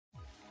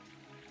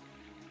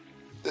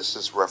This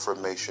is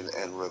Reformation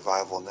and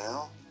Revival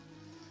Now,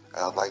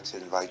 and I'd like to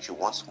invite you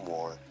once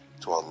more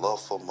to our Love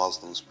for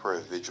Muslims Prayer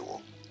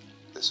Vigil.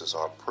 This is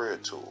our prayer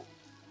tool.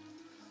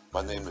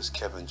 My name is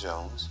Kevin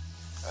Jones,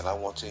 and I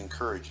want to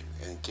encourage you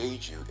and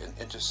engage you in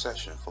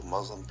intercession for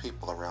Muslim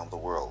people around the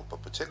world,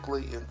 but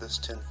particularly in this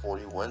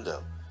 1040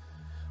 window,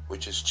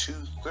 which is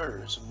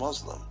 2/3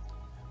 Muslim.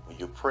 When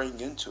you're praying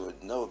into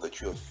it, know that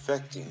you're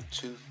affecting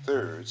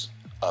 2/3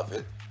 of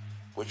it,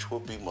 which will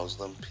be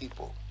Muslim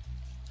people.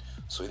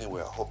 So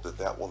anyway, I hope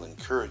that will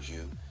encourage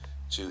you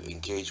to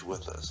engage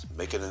with us,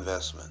 make an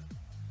investment.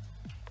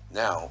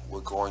 Now,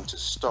 we're going to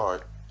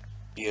start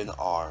in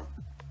our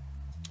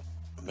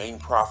main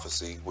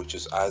prophecy, which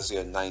is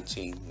Isaiah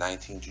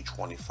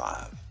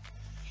 19:19-25.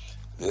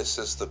 This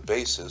is the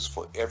basis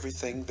for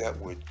everything that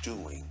we're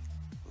doing,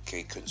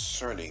 okay,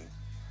 concerning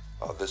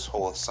this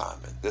whole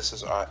assignment. This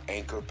is our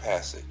anchor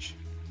passage.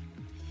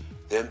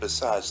 Then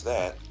besides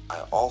that,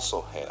 I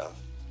also have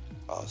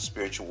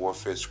spiritual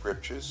warfare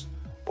scriptures,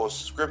 or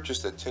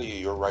scriptures that tell you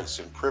your rights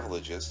and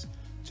privileges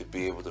to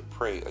be able to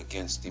pray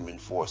against demon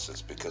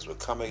forces, because we're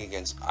coming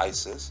against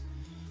ISIS,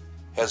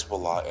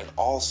 Hezbollah, and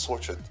all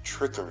sorts of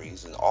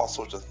trickeries and all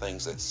sorts of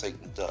things that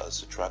Satan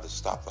does to try to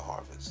stop the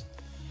harvest.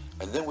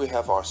 And then we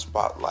have our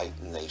Spotlight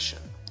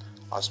Nation.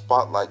 Our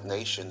Spotlight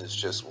Nation is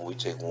just when we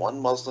take one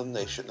Muslim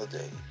nation a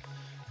day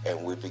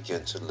and we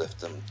begin to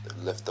lift them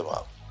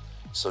up.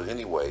 So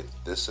anyway,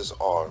 this is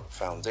our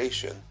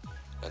foundation,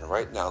 and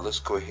right now let's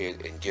go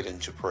ahead and get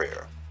into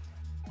prayer.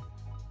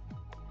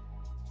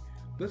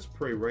 Let's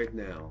pray right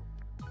now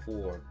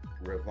for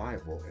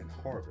revival and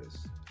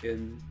harvest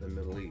in the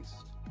Middle East.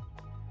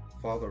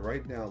 Father,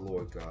 right now,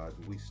 Lord God,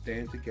 we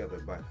stand together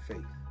by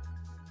faith,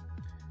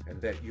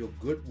 and that your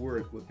good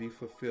word would be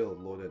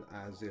fulfilled, Lord, in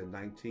Isaiah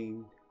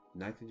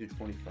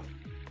 19:19-25.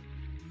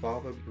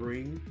 Father,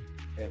 bring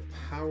a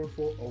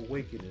powerful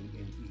awakening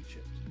in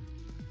Egypt,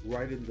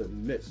 right in the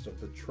midst of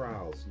the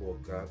trials,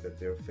 Lord God, that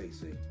they're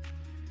facing.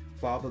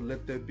 Father,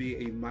 let there be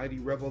a mighty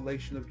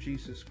revelation of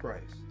Jesus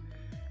Christ,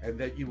 and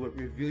that you would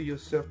reveal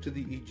yourself to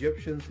the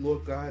Egyptians,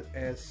 Lord God,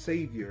 as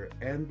Savior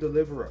and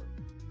Deliverer.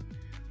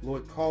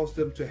 Lord, cause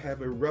them to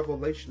have a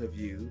revelation of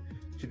you,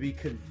 to be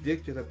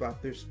convicted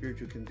about their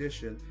spiritual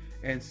condition,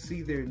 and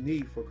see their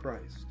need for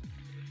Christ.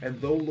 And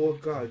though,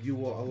 Lord God, you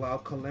will allow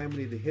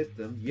calamity to hit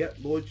them,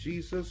 yet, Lord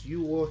Jesus,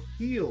 you will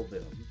heal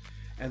them,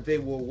 and they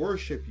will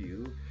worship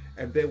you,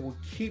 and they will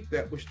keep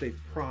that which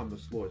they've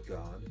promised, Lord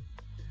God.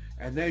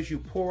 And as you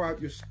pour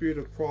out your Spirit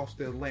across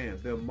their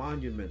land, their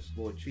monuments,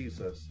 Lord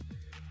Jesus,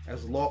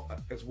 as well,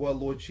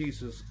 Lord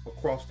Jesus,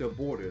 across their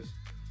borders,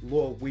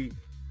 Lord, we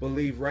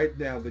believe right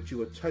now that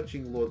you are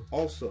touching, Lord,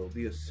 also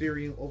the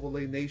Assyrian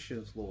overlay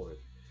nations, Lord.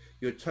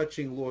 You're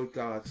touching, Lord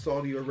God,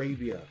 Saudi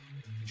Arabia,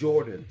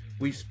 Jordan.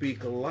 We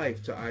speak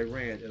life to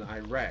Iran and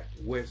Iraq,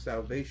 where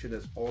salvation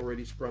has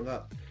already sprung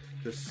up,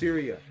 to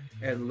Syria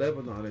and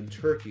Lebanon and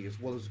Turkey, as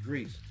well as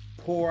Greece.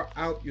 Pour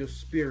out your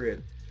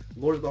Spirit,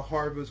 Lord of the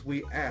harvest.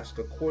 We ask,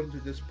 according to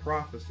this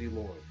prophecy,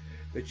 Lord,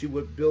 that you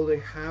would build a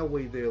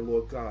highway there,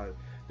 Lord God,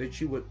 that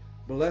you would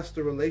bless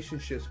the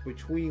relationships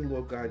between,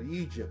 Lord God,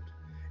 Egypt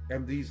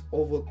and these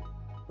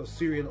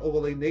Assyrian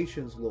overlay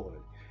nations,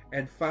 Lord.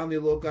 And finally,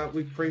 Lord God,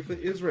 we pray for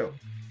Israel,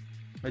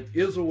 that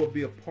Israel will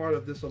be a part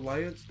of this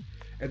alliance,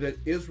 and that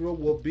Israel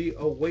will be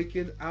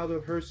awakened out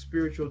of her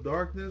spiritual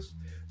darkness,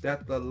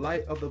 that the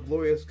light of the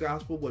glorious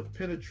gospel would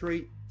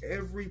penetrate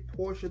every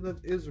portion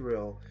of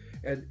Israel,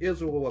 and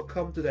Israel will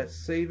come to that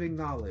saving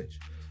knowledge,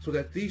 so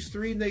that these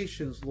three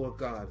nations, Lord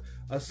God,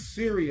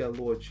 Assyria,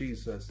 Lord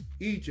Jesus,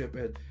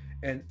 Egypt,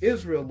 and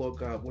Israel, Lord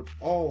God, would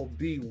all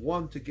be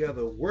one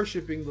together,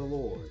 worshiping the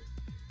Lord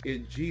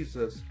in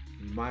Jesus'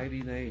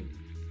 mighty name.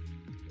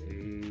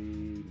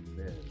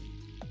 Amen.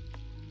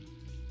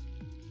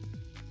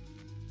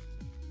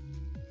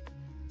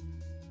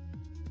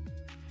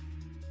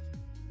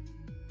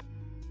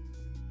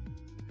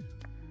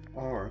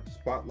 Our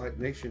Spotlight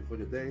Nation for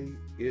today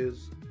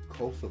is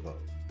Kosovo.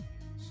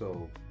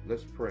 So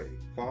let's pray.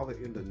 Father,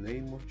 in the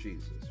name of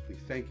Jesus, we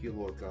thank you,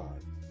 Lord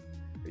God,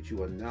 that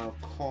you are now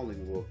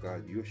calling, Lord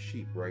God, your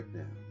sheep right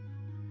now,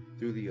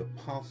 through the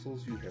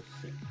apostles you have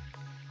sent,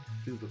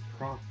 through the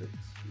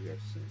prophets you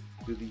have sent,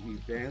 through the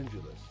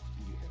evangelists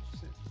you have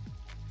sent.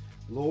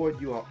 Lord,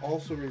 you are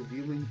also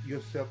revealing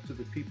yourself to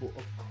the people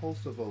of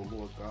Kosovo,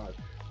 Lord God,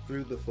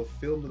 through the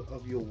fulfillment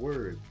of your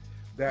word,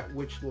 that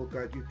which, Lord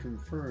God, you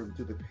confirmed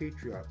to the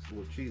patriarchs,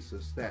 Lord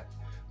Jesus, that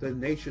the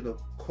nation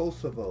of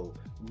Kosovo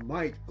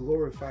might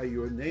glorify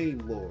your name,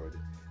 Lord,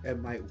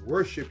 and might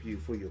worship you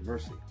for your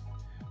mercy.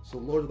 So,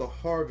 Lord of the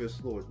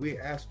harvest, Lord, we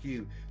ask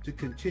you to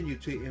continue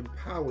to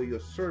empower your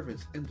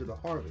servants into the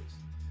harvest,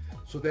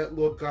 so that,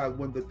 Lord God,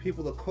 when the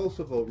people of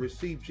Kosovo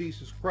receive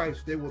Jesus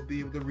Christ, they will be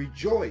able to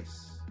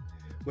rejoice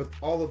with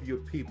all of your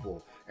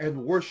people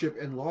and worship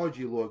and laud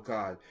you, Lord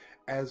God,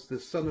 as the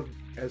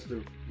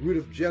root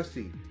of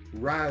Jesse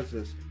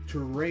rises to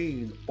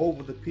reign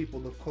over the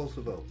people of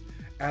Kosovo,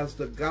 as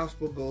the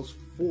gospel goes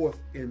forth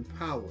in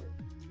power,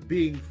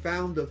 being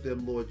found of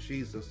them, Lord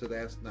Jesus, that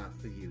ask not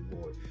for you,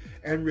 Lord.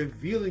 and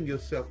revealing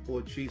yourself,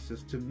 Lord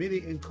Jesus, to many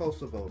in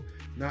Kosovo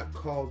not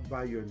called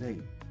by your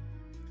name.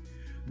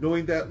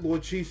 Knowing that,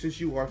 Lord Jesus,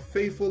 you are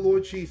faithful,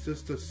 Lord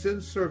Jesus, to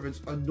send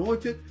servants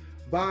anointed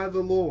by the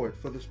Lord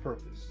for this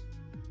purpose.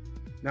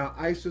 Now,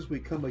 ISIS, we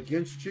come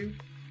against you.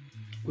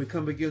 We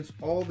come against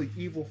all the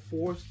evil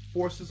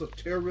forces of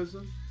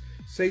terrorism.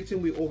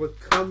 Satan, we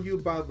overcome you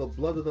by the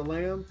blood of the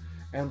Lamb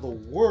and the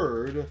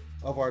word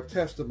of our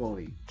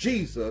testimony.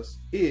 Jesus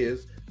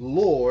is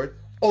Lord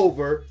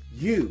over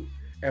you.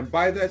 And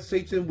by that,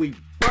 Satan, we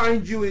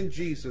bind you in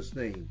Jesus'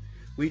 name.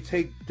 We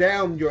take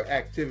down your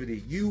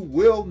activity. You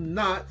will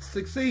not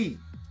succeed.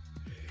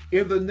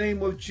 In the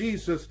name of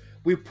Jesus,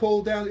 we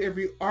pull down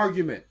every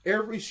argument,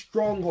 every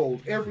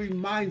stronghold, every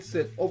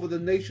mindset over the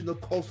nation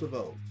of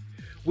Kosovo.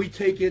 We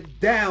take it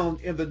down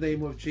in the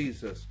name of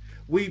Jesus.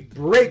 We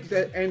break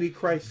that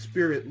Antichrist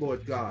spirit,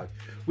 Lord God.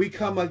 We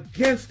come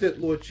against it,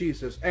 Lord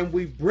Jesus, and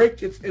we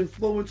break its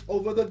influence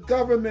over the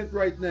government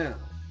right now.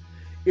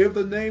 In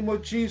the name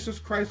of Jesus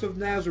Christ of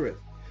Nazareth,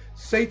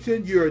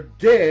 Satan, you're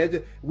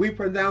dead. We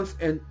pronounce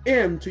an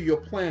end to your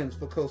plans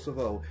for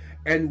Kosovo.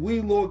 And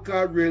we, Lord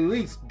God,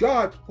 release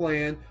God's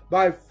plan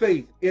by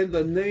faith in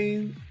the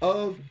name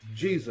of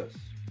Jesus.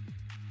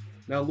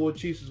 Now, Lord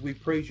Jesus, we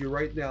praise you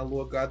right now,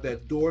 Lord God,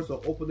 that doors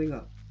are opening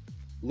up.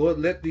 Lord,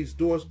 let these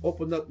doors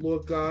open up,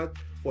 Lord God,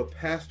 for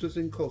pastors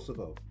in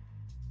Kosovo.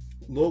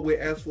 Lord, we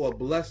ask for a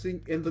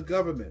blessing in the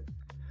government.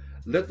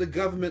 Let the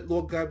government,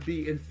 Lord God,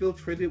 be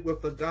infiltrated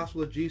with the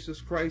gospel of Jesus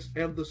Christ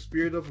and the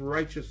spirit of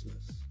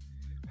righteousness.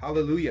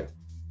 Hallelujah.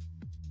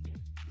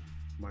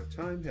 My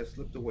time has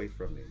slipped away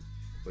from me,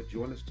 but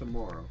join us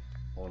tomorrow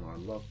on our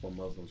Love for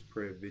Muslims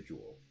Prayer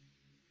Vigil.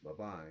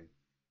 Bye-bye.